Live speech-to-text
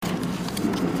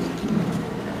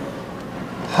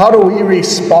How do we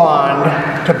respond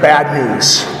to bad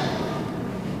news?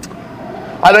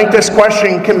 I think this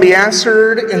question can be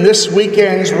answered in this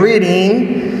weekend's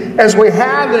reading as we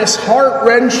have this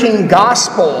heart-wrenching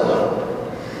gospel.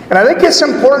 And I think it's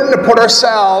important to put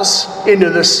ourselves into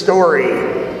this story.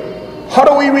 How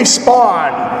do we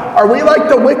respond? Are we like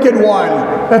the wicked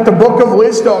one that the book of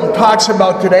wisdom talks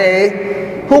about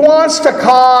today, who wants to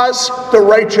cause the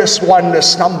righteous one to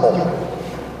stumble?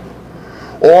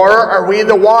 Or are we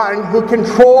the one who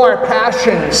control our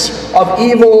passions of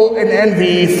evil and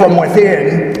envy from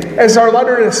within, as our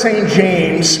letter to St.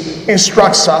 James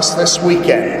instructs us this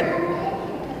weekend?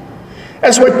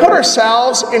 As we put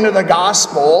ourselves into the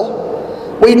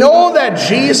gospel, we know that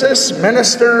Jesus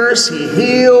ministers, he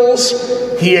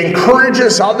heals, he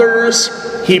encourages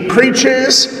others, he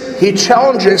preaches, he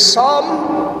challenges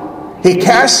some, he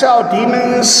casts out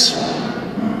demons,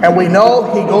 and we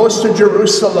know he goes to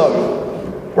Jerusalem,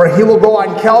 where he will go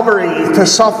on Calvary to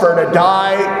suffer, to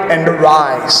die, and to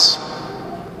rise.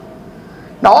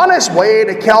 Now, on his way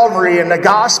to Calvary in the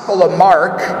Gospel of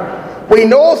Mark, we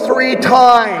know 3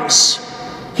 times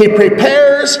he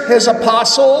prepares his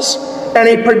apostles and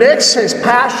he predicts his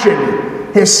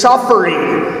passion, his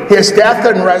suffering, his death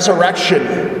and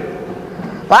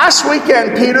resurrection. Last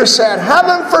weekend, Peter said,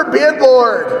 "Heaven forbid,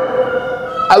 Lord,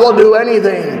 I will do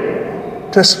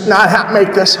anything to not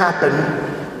make this happen."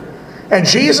 And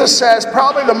Jesus says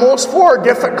probably the most 4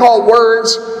 difficult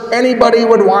words anybody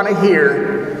would want to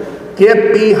hear.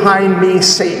 "Get behind me,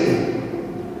 Satan."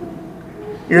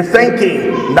 You're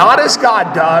thinking, not as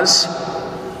God does,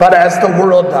 but as the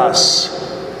world does.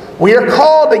 We are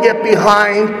called to get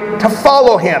behind, to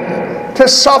follow him, to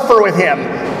suffer with him,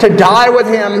 to die with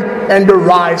him, and to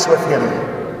rise with him.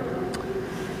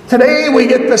 Today we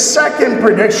get the second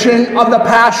prediction of the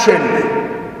Passion.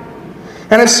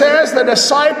 And it says the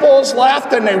disciples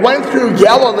left and they went through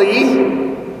Galilee.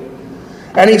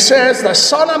 And he says the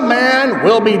Son of Man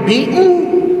will be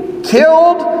beaten,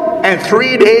 killed, and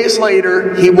 3 days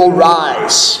later he will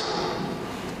rise.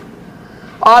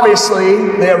 Obviously,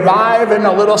 they arrive in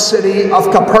the little city of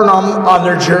Capernaum on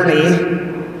their journey.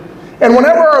 And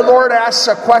whenever our Lord asks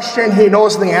a question, he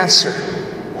knows the answer.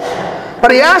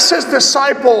 But he asks his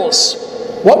disciples,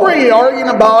 "What were you arguing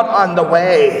about on the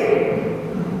way?"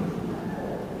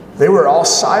 They were all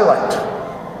silent.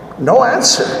 No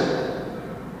answer.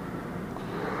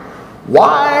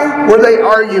 Why were they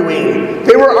arguing?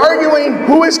 They were arguing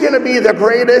who is going to be the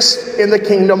greatest in the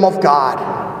kingdom of God.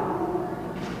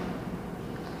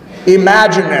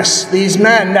 Imagine this, these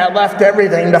men that left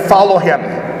everything to follow him.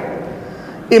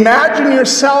 Imagine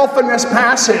yourself in this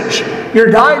passage.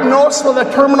 You're diagnosed with a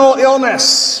terminal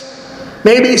illness,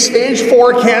 maybe stage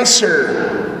 4 cancer,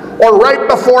 or right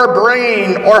before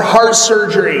brain or heart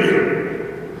surgery.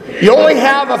 You only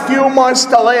have a few months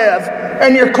to live,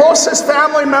 and your closest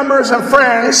family members and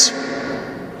friends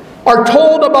are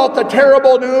told about the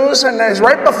terrible news, and as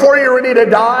right before you're ready to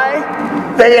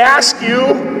die, they ask you,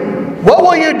 what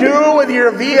will you do with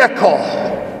your vehicle?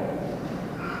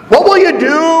 What will you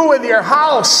do with your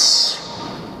house?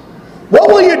 What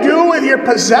will you do with your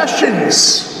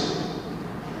possessions?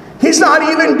 He's not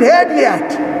even dead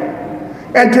yet.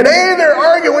 And today they're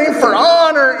arguing for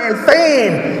honor and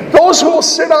fame. Those who will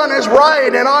sit on his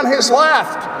right and on his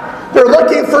left, they're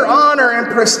looking for honor and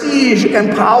prestige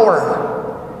and power.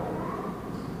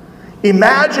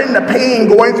 Imagine the pain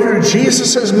going through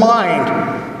Jesus'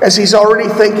 mind as he's already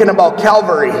thinking about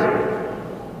Calvary.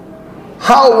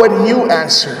 How would you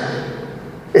answer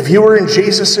if you were in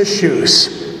Jesus'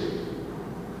 shoes?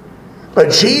 But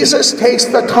Jesus takes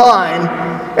the time,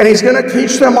 and he's going to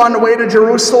teach them on the way to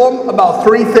Jerusalem about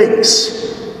 3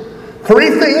 things.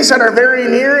 3 things that are very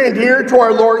near and dear to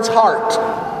our Lord's heart.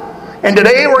 And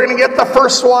today we're going to get the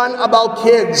first one about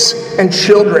kids and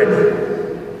children.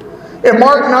 In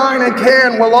Mark 9 and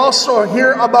 10, we'll also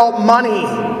hear about money.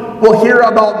 We'll hear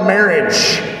about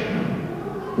marriage.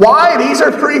 Why? These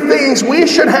are 3 things we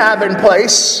should have in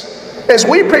place as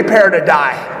we prepare to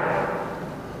die.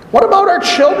 What about our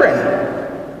children?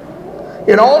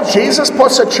 You know, Jesus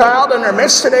puts a child in our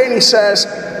midst today and he says,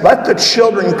 "Let the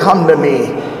children come to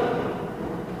me."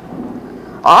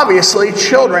 Obviously,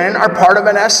 children are part of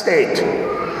an estate.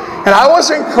 And I always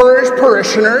encourage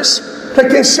parishioners to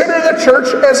consider the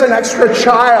church as an extra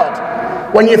child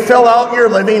when you fill out your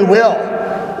living will.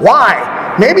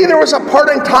 Why? Maybe there was a part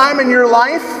in time in your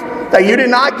life that you did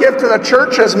not give to the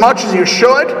church as much as you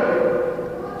should.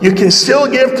 You can still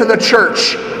give to the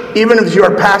church even if you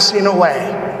are passing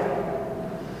away.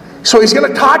 So he's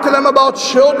going to talk to them about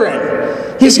children.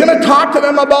 He's going to talk to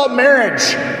them about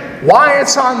marriage. Why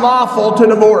it's unlawful to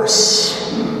divorce.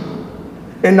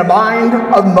 in the mind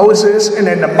of Moses and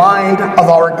in the mind of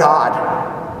our God.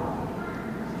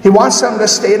 He wants them to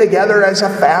stay together as a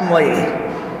family,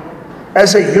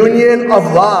 as a union of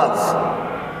love.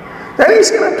 Then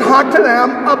he's going to talk to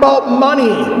them about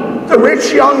money. The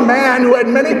rich young man who had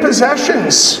many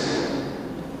possessions,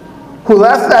 who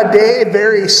left that day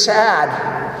very sad.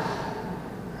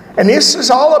 And this is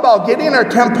all about getting our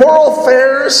temporal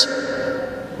affairs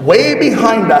way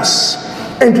behind us.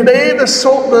 And today the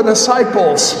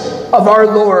disciples of our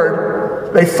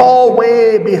Lord, they fall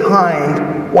way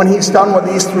behind when he's done with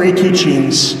these three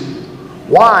teachings.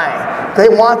 Why? They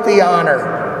want the honor.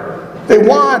 They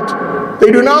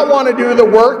do not want to do the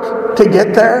work to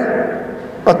get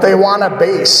there, but they want a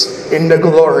base in the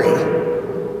glory.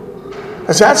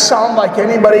 Does that sound like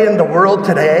anybody in the world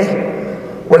today?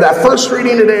 Where that first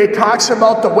reading today talks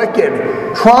about the wicked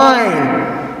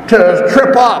trying to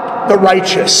trip up the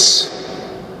righteous.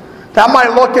 That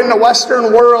might look in the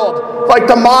Western world like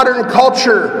the modern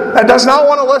culture that does not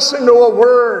want to listen to a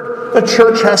word the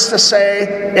church has to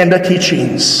say in the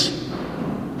teachings.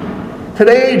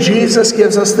 Today, Jesus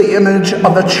gives us the image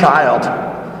of a child.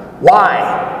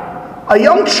 Why? A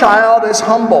young child is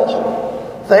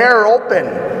humble. They are open.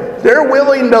 They're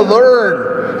willing to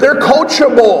learn. They're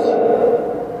coachable.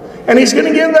 And he's going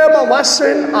to give them a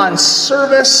lesson on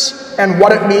service and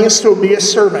what it means to be a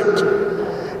servant.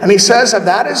 And he says, if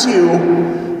that is you,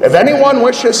 if anyone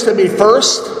wishes to be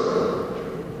first,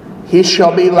 he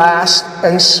shall be last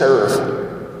and serve.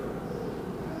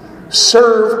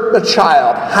 Serve the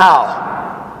child. How?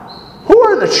 Who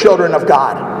are the children of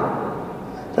God?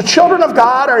 The children of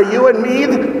God are you and me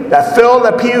that fill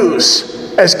the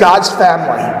pews as God's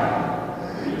family.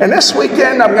 And this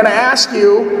weekend, I'm going to ask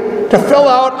you to fill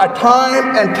out a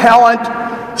time and talent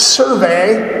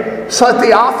survey so that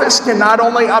the office can not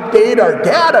only update our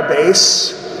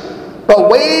database, but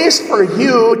ways for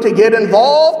you to get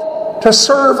involved to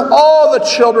serve all the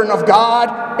children of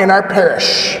God in our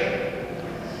parish.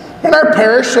 In our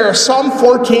parish, there are some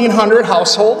 1,400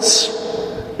 households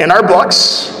in our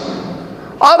books.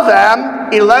 Of them,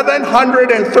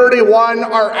 1,131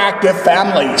 are active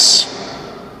families.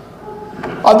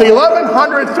 Of the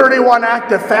 1,131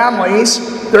 active families,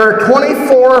 there are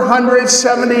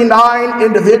 2,479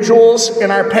 individuals in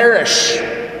our parish.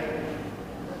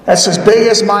 That's as big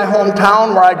as my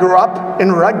hometown where I grew up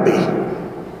in Rugby.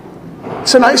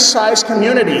 It's a nice-sized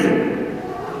community.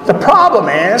 The problem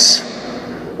is,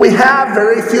 we have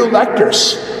very few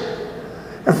lectors.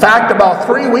 In fact, about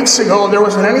 3 weeks ago, there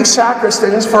wasn't any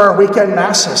sacristans for our weekend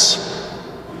masses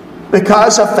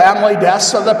because of family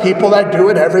deaths of the people that do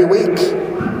it every week.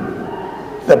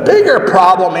 The bigger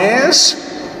problem is,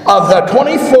 of the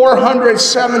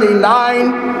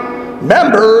 2,479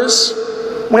 members,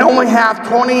 we only have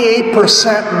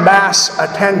 28% mass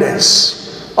attendance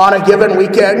on a given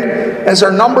weekend, as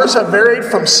our numbers have varied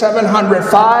from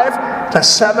 705 to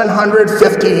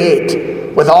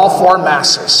 758 with all four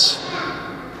masses.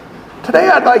 Today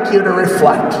I'd like you to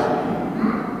reflect.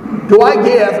 Do I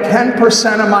give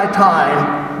 10% of my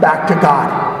time back to God?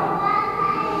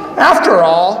 After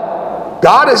all,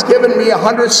 God has given me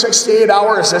 168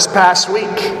 hours this past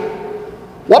week.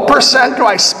 What percent do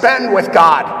I spend with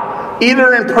God,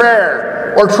 either in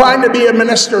prayer or trying to be a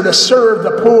minister to serve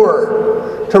the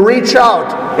poor, to reach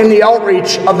out in the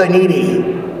outreach of the needy?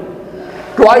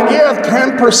 Do I give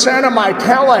 10% of my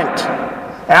talent?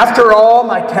 After all,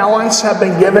 my talents have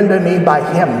been given to me by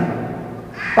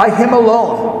Him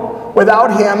alone.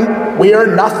 Without Him, we are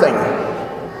nothing.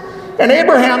 And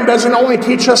Abraham doesn't only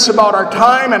teach us about our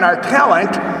time and our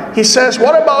talent, he says,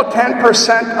 what about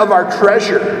 10% of our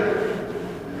treasure?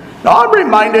 Now, I'm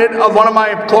reminded of one of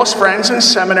my close friends in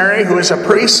seminary who is a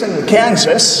priest in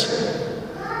Kansas.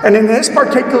 And in his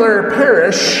particular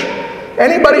parish,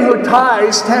 anybody who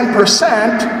tithes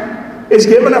 10% is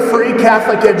given a free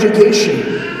Catholic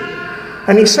education.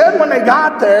 And he said when they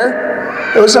got there,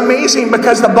 it was amazing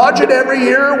because the budget every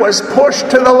year was pushed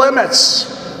to the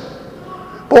limits.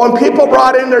 But when people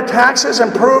brought in their taxes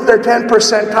and proved their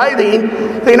 10% tithing,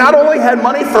 they not only had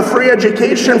money for free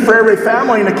education for every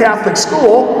family in a Catholic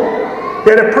school,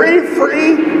 they had a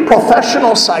free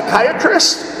professional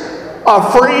psychiatrist, a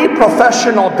free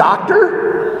professional doctor,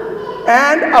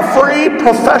 and a free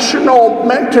professional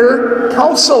mentor,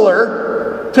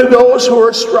 counselor to those who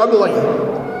are struggling.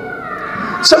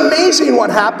 It's amazing what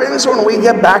happens when we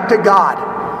get back to God.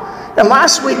 And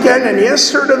last weekend, in the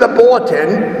insert of the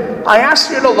bulletin, I asked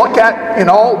you to look at,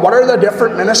 what are the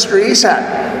different ministries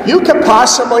that you could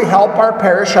possibly help our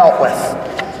parish out with.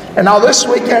 And now this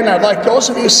weekend, I'd like those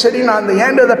of you sitting on the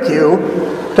end of the pew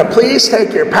to please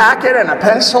take your packet and a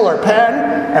pencil or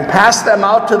pen and pass them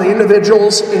out to the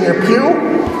individuals in your pew.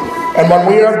 And when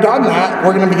we have done that,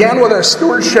 we're going to begin with our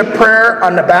stewardship prayer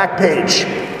on the back page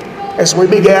as we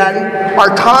begin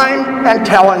our Time and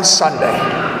Talent Sunday.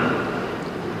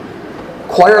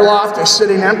 Choir loft is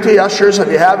sitting empty. Ushers, if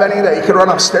you have any that you could run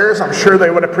upstairs, I'm sure they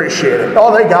would appreciate it.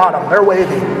 Oh, they got them. They're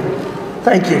waving.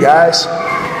 Thank you, guys.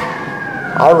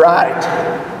 All right.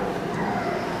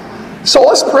 So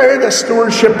let's pray the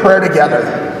stewardship prayer together.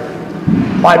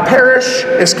 My parish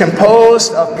is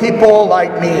composed of people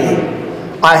like me.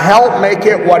 I help make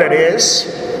it what it is.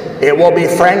 It will be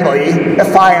friendly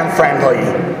if I am friendly.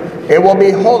 It will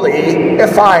be holy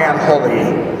if I am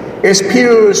holy. Its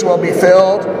pews will be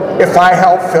filled if I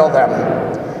help fill them.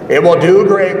 It will do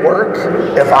great work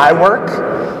if I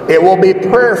work. It will be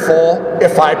prayerful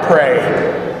if I pray.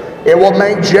 It will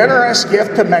make generous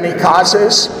gift to many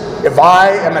causes if I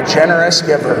am a generous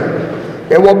giver.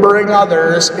 It will bring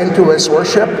others into His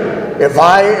worship if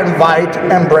I invite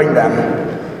and bring them.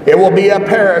 It will be a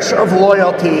parish of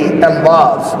loyalty and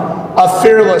love, of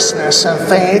fearlessness and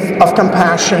faith, of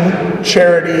compassion,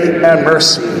 charity, and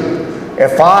mercy.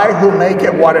 If I, who make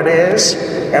it what it is,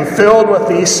 am filled with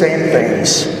these same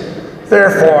things.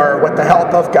 Therefore, with the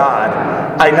help of God,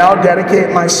 I now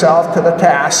dedicate myself to the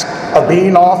task of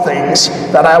being all things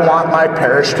that I want my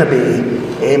parish to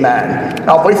be. Amen.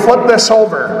 Now, if we flip this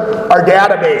over, our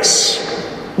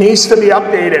database needs to be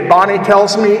updated. Bonnie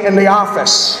tells me in the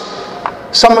office.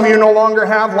 Some of you no longer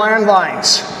have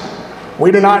landlines.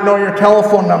 We do not know your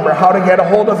telephone number, how to get a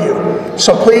hold of you.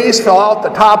 So please fill out the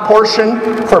top portion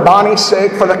for Bonnie's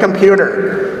sake for the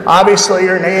computer. Obviously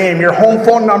your name, your home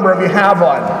phone number if you have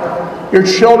one. Your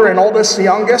children, oldest to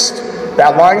youngest,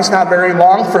 that line's not very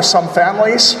long for some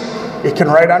families. You can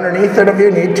write underneath it if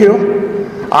you need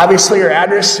to. Obviously your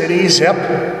address, city, zip.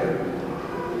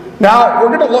 Now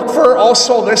we're going to look for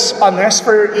also on this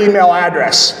for your email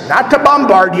address. Not to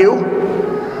bombard you,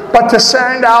 but to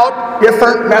send out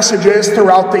different messages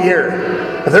throughout the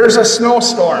year. If there's a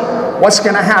snowstorm, what's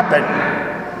going to happen?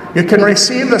 You can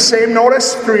receive the same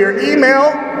notice through your email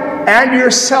and your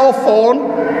cell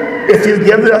phone if you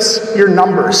give us your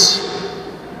numbers.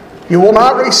 You will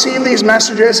not receive these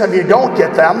messages if you don't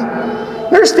get them.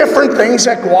 There's different things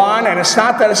that go on, and it's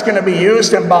not that it's going to be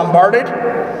used and bombarded.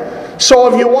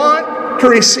 So if you want to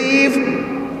receive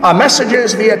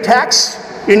messages via text,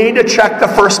 you need to check the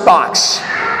first box.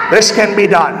 This can be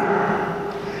done.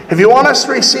 If you want us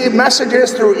to receive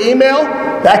messages through email,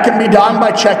 that can be done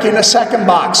by checking the second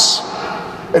box.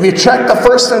 If you check the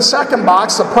first and second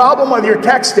box, the problem with your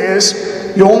text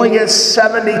is you only get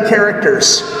 70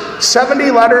 characters.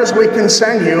 70 letters we can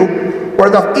send you, where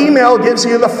the email gives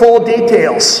you the full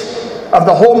details of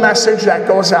the whole message that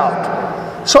goes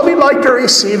out. So if you'd like to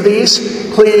receive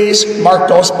these, please mark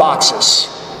those boxes.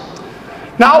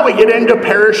 Now we get into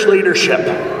parish leadership.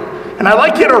 And I'd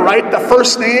like you to write the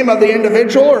first name of the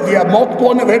individual, or if you have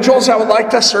multiple individuals that would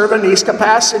like to serve in these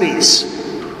capacities.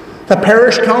 The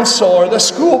parish council or the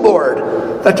school board,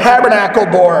 the tabernacle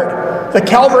board, the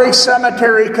Calvary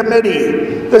Cemetery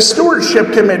Committee, the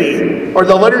stewardship committee, or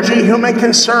the liturgy human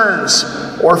concerns,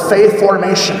 or faith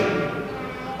formation.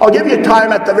 I'll give you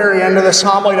time at the very end of this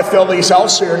homily to fill these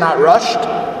out so you're not rushed.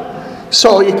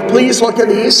 So you can please look at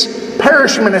these.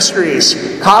 Parish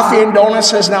ministries. Coffee and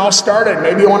Donuts has now started.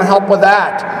 Maybe you want to help with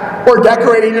that. Or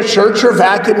decorating the church or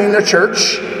vacuuming the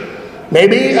church.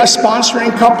 Maybe a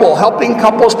sponsoring couple, helping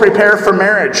couples prepare for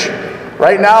marriage.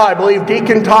 Right now, I believe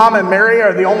Deacon Tom and Mary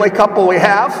are the only couple we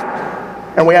have.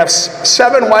 And we have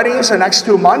 7 weddings the next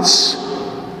 2 months.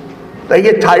 They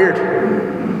get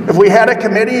tired. If we had a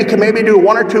committee, you could maybe do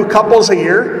 1 or 2 couples a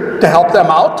year to help them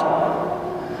out.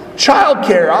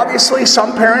 Childcare, obviously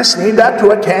some parents need that to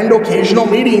attend occasional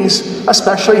meetings,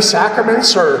 especially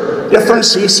sacraments or different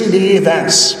CCD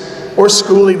events or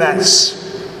school events.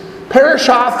 Parish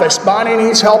office, Bonnie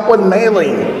needs help with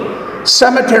mailing.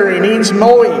 Cemetery needs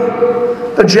mowing.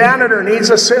 The janitor needs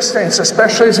assistance,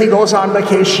 especially as he goes on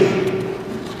vacation.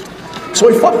 So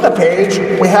we flip the page,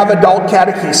 we have adult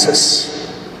catechesis.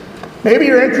 Maybe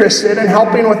you're interested in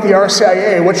helping with the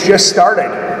RCIA, which just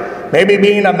started. Maybe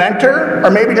being a mentor, or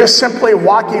maybe just simply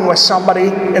walking with somebody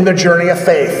in the journey of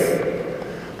faith.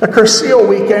 The Cursillo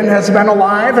weekend has been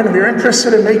alive, and if you're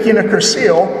interested in making a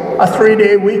Cursillo, a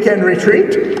 3-day weekend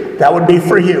retreat, that would be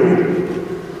for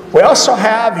you. We also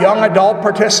have young adult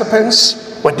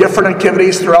participants with different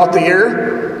activities throughout the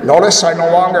year. Notice I no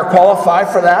longer qualify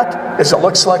for that, as it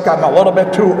looks like I'm a little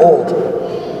bit too old.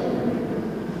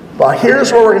 Well,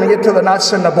 here's where we're going to get to the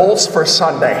nuts and the bolts for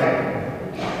Sunday.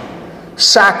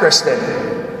 Sacristan.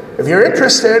 If you're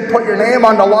interested, put your name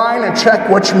on the line and check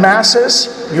which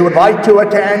masses you would like to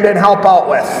attend and help out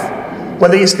with.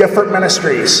 with these different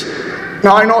ministries.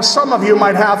 Now, I know some of you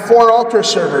might have 4 altar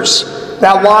servers.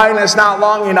 That line is not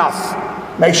long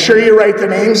enough. Make sure you write the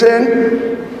names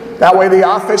in. That way the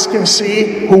office can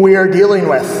see who we are dealing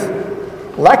with.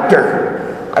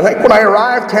 Lector. I think when I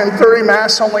arrived, 10:30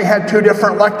 Mass only had 2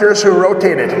 different lectors who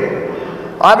rotated.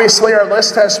 Obviously, our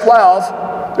list has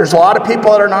 12. There's a lot of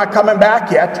people that are not coming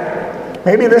back yet.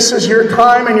 Maybe this is your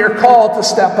time and your call to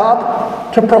step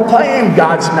up to proclaim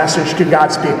God's message to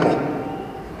God's people.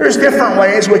 There's different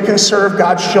ways we can serve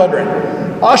God's children.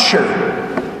 Usher,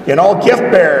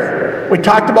 gift bearer. We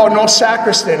talked about no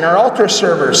sacristan or altar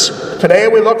servers. Today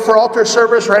we looked for altar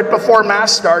servers right before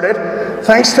Mass started.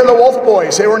 Thanks to the Wolf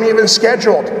Boys, they weren't even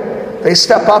scheduled. They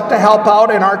step up to help out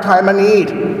in our time of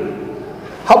need.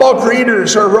 How about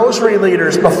greeters or rosary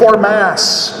leaders before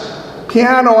Mass?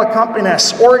 Piano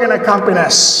accompanists, organ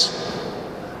accompanists.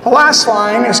 The last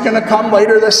line is going to come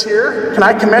later this year. Can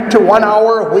I commit to 1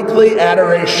 hour of weekly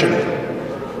adoration?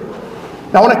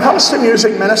 Now, when it comes to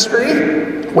music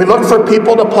ministry, we look for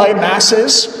people to play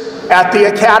Masses at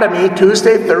the Academy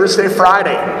Tuesday, Thursday,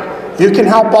 Friday. If you can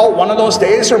help out one of those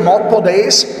days or multiple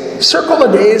days, circle the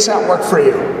days that work for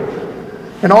you.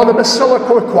 The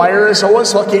Basilica Choir is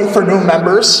always looking for new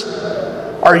members.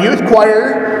 Our youth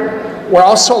choir, we're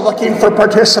also looking for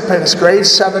participants,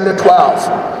 grades 7 to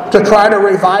 12, to try to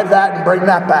revive that and bring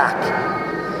that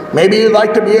back. Maybe you'd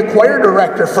like to be a choir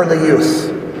director for the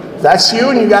youth. If that's you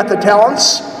and you got the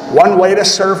talents, one way to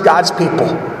serve God's people.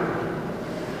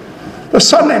 The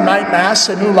Sunday night Mass,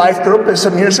 a new life group, is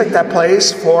the music that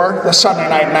plays for the Sunday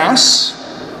night Mass.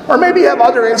 Or maybe you have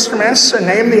other instruments and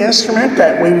name the instrument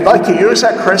that we'd like to use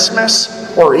at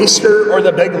Christmas or Easter or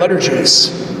the big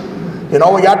liturgies. We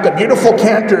got the beautiful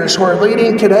cantors who are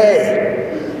leading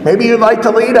today. Maybe you'd like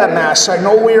to lead at Mass. I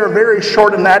know we are very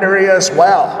short in that area as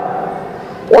well.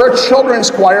 Or a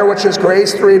children's choir, which is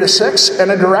grades 3 to 6,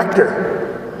 and a director.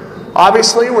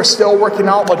 Obviously, we're still working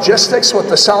out logistics with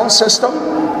the sound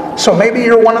system. So maybe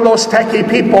you're one of those techie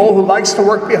people who likes to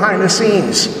work behind the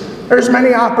scenes. There's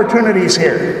many opportunities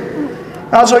here.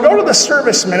 Now, as I go to the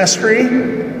service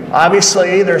ministry,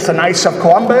 obviously there's the Knights of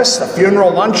Columbus, the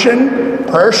funeral luncheon,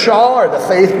 prayer shawl, or the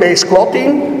faith-based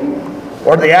quilting,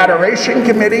 or the adoration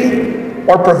committee,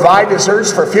 or provide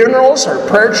desserts for funerals, or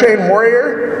prayer chain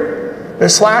warrior.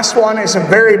 This last one is in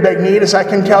very big need, as I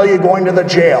can tell you, going to the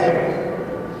jail.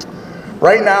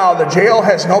 Right now, the jail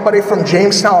has nobody from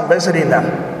Jamestown visiting them.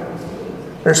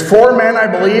 There's 4 men, I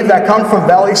believe, that come from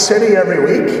Valley City every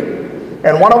week.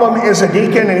 And one of them is a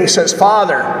deacon, and he says,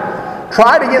 Father,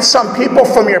 try to get some people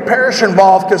from your parish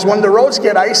involved, because when the roads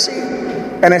get icy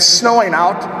and it's snowing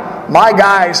out, my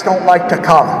guys don't like to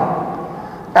come.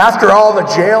 After all, the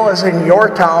jail is in your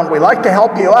town. We like to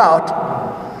help you out.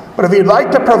 But if you'd like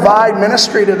to provide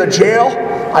ministry to the jail,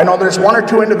 I know there's 1 or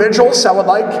 2 individuals that would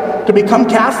like to become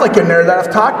Catholic in there that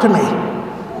have talked to me.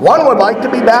 One would like to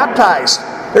be baptized.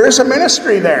 There is a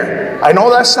ministry there. I know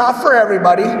that's not for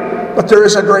everybody, but there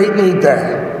is a great need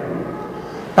there.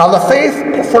 Now, the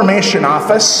Faith Formation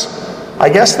Office, I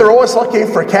guess they're always looking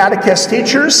for catechist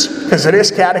teachers, because it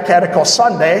is Catechetical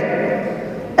Sunday,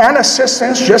 and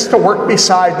assistants just to work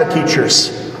beside the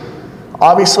teachers.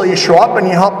 Obviously, you show up and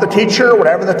you help the teacher,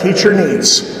 whatever the teacher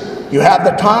needs. You have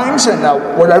the times and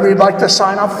whatever you'd like to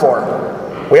sign up for.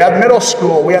 We have middle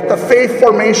school. We have the Faith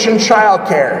Formation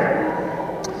Childcare.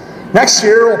 Next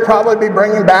year, we'll probably be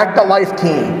bringing back the Life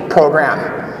Team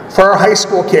program for our high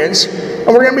school kids. And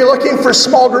we're going to be looking for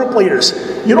small group leaders.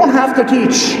 You don't have to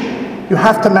teach. You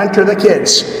have to mentor the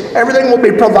kids. Everything will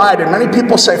be provided. Many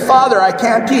people say, Father, I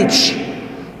can't teach.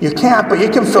 You can't, but you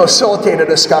can facilitate a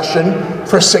discussion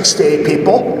for 6 to 8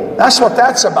 people. That's what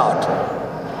that's about.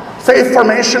 Faith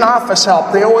Formation Office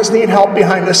help. They always need help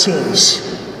behind the scenes.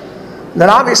 Then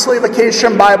obviously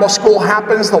Vacation Bible School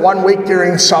happens the 1 week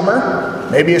during summer.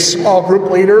 Maybe a small group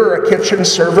leader or a kitchen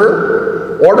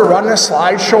server, or to run a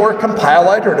slideshow or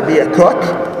compile it, or to be a cook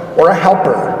or a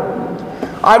helper.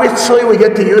 Obviously we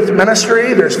get to youth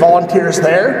ministry. There's volunteers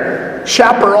there.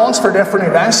 Chaperones for different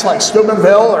events like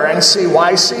Steubenville or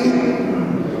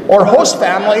NCYC. Or host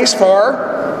families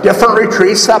for different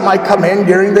retreats that might come in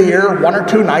during the year, 1 or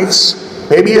 2 nights.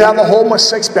 Maybe you have a home with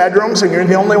 6 bedrooms and you're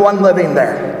the only one living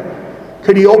there.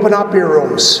 Could you open up your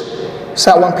rooms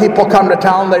so that when people come to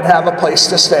town, they'd have a place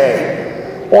to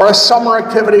stay? Or a summer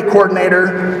activity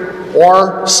coordinator,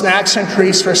 or snacks and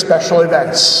treats for special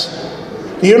events.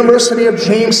 The University of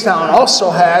Jamestown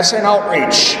also has an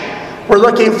outreach. We're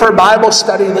looking for Bible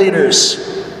study leaders,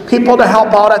 people to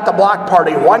help out at the block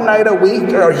party 1 night a week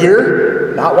or a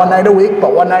year, not 1 night a week,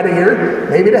 but 1 night a year,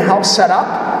 maybe to help set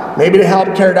up, maybe to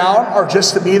help tear down, or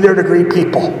just to be there to greet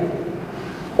people.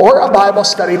 or a Bible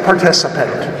study participant.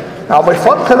 Now, if we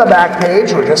flip to the back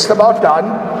page, we're just about done.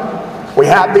 We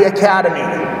have the Academy.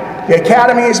 The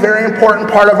Academy is a very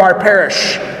important part of our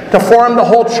parish to form the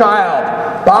whole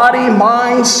child, body,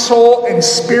 mind, soul, and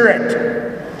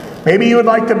spirit. Maybe you would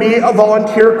like to be a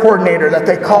volunteer coordinator, that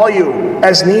they call you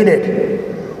as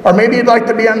needed. Or maybe you'd like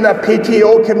to be on the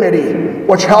PTO committee,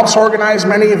 which helps organize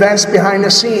many events behind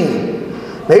the scene.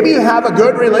 Maybe you have a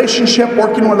good relationship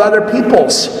working with other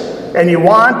peoples, and you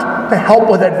want to help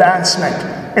with advancement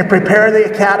and prepare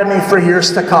the Academy for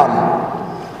years to come.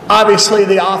 Obviously,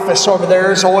 the office over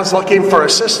there is always looking for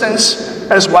assistance,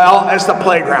 as well as the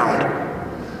playground.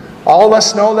 All of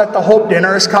us know that the Hope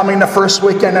Dinner is coming the first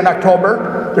weekend in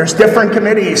October. There's different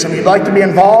committees, and if you'd like to be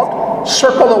involved,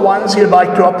 circle the ones you'd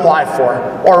like to apply for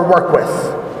or work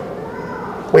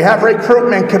with. We have a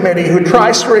recruitment committee who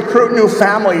tries to recruit new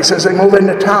families as they move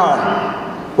into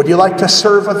town. Would you like to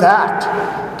serve with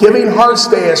that? Giving Hearts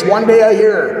Day is one day a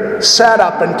year, set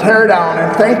up and tear down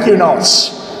and thank you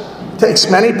notes. It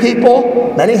takes many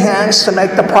people, many hands to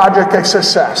make the project a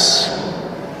success.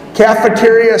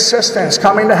 Cafeteria assistants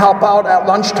coming to help out at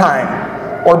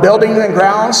lunchtime, or building the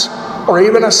grounds, or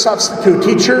even a substitute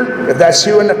teacher. If that's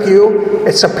you in the pew,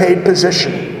 it's a paid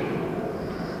position.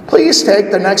 Please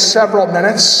take the next several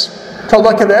minutes to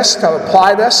look at this, to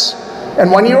apply this.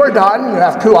 And when you are done, you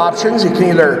have two options. You can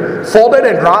either fold it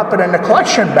and drop it in the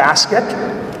collection basket,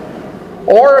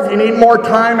 or if you need more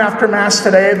time after Mass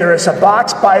today, there is a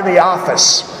box by the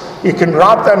office. You can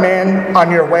drop them in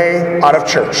on your way out of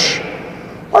church.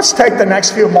 Let's take the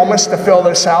next few moments to fill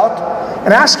this out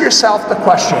and ask yourself the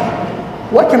question,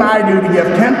 what can I do to give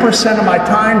 10% of my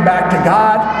time back to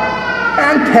God,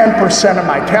 and 10% of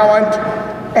my talent,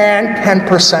 and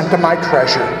 10% of my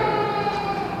treasure?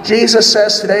 Jesus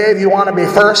says today, if you want to be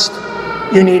first,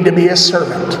 you need to be a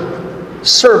servant.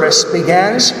 Service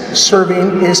begins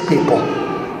serving His people.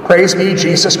 Praise be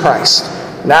Jesus Christ,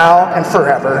 now and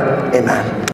forever. Amen.